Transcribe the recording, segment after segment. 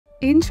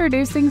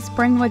Introducing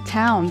Springwood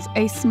Townes,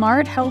 a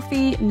smart,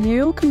 healthy,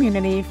 new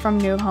community from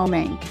New Home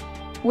Inc.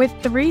 With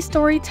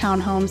 3-story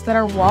townhomes that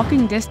are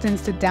walking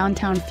distance to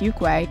downtown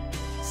Fuquay,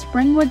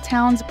 Springwood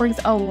Townes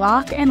brings a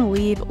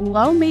lock-and-leave,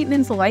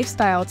 low-maintenance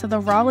lifestyle to the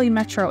Raleigh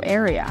metro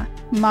area.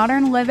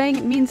 Modern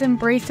living means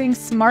embracing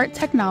smart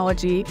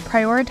technology,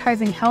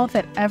 prioritizing health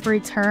at every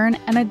turn,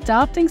 and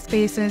adopting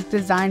spaces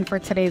designed for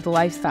today's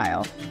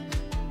lifestyle.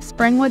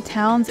 Springwood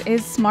Townes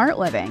is smart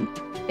living.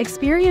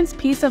 Experience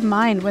peace of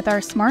mind with our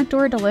Smart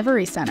Door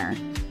Delivery Center.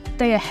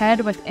 Stay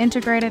ahead with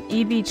integrated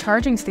EV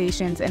charging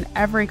stations in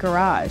every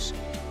garage.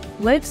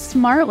 Live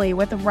smartly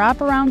with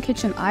wraparound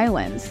kitchen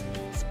islands.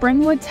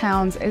 Springwood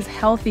Townes is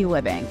healthy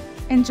living.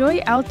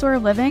 Enjoy outdoor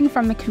living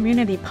from the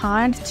community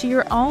pond to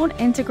your own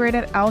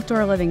integrated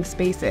outdoor living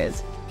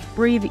spaces.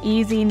 Breathe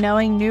easy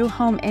knowing New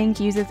Home Inc.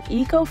 uses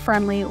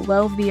eco-friendly,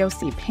 low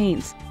VOC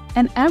paints,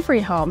 and every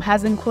home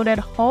has included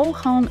whole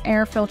home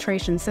air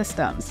filtration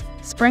systems.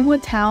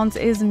 Springwood Townes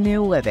is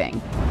new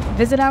living.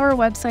 Visit our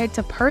website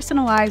to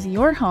personalize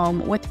your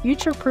home with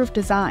future-proof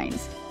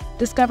designs.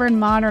 Discover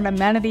modern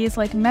amenities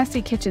like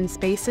messy kitchen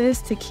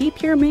spaces to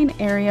keep your main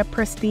area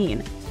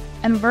pristine,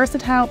 and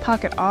versatile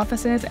pocket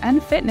offices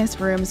and fitness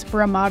rooms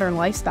for a modern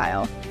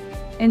lifestyle.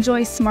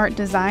 Enjoy smart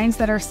designs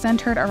that are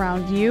centered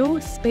around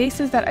you,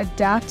 spaces that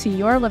adapt to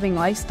your living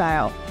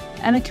lifestyle,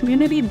 and a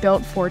community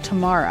built for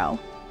tomorrow.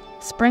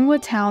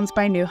 Springwood Townes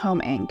by New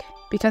Home Inc.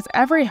 Because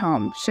every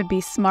home should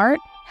be smart,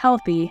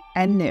 healthy,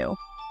 and new.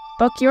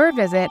 Book your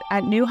visit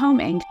at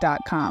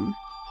newhomeinc.com.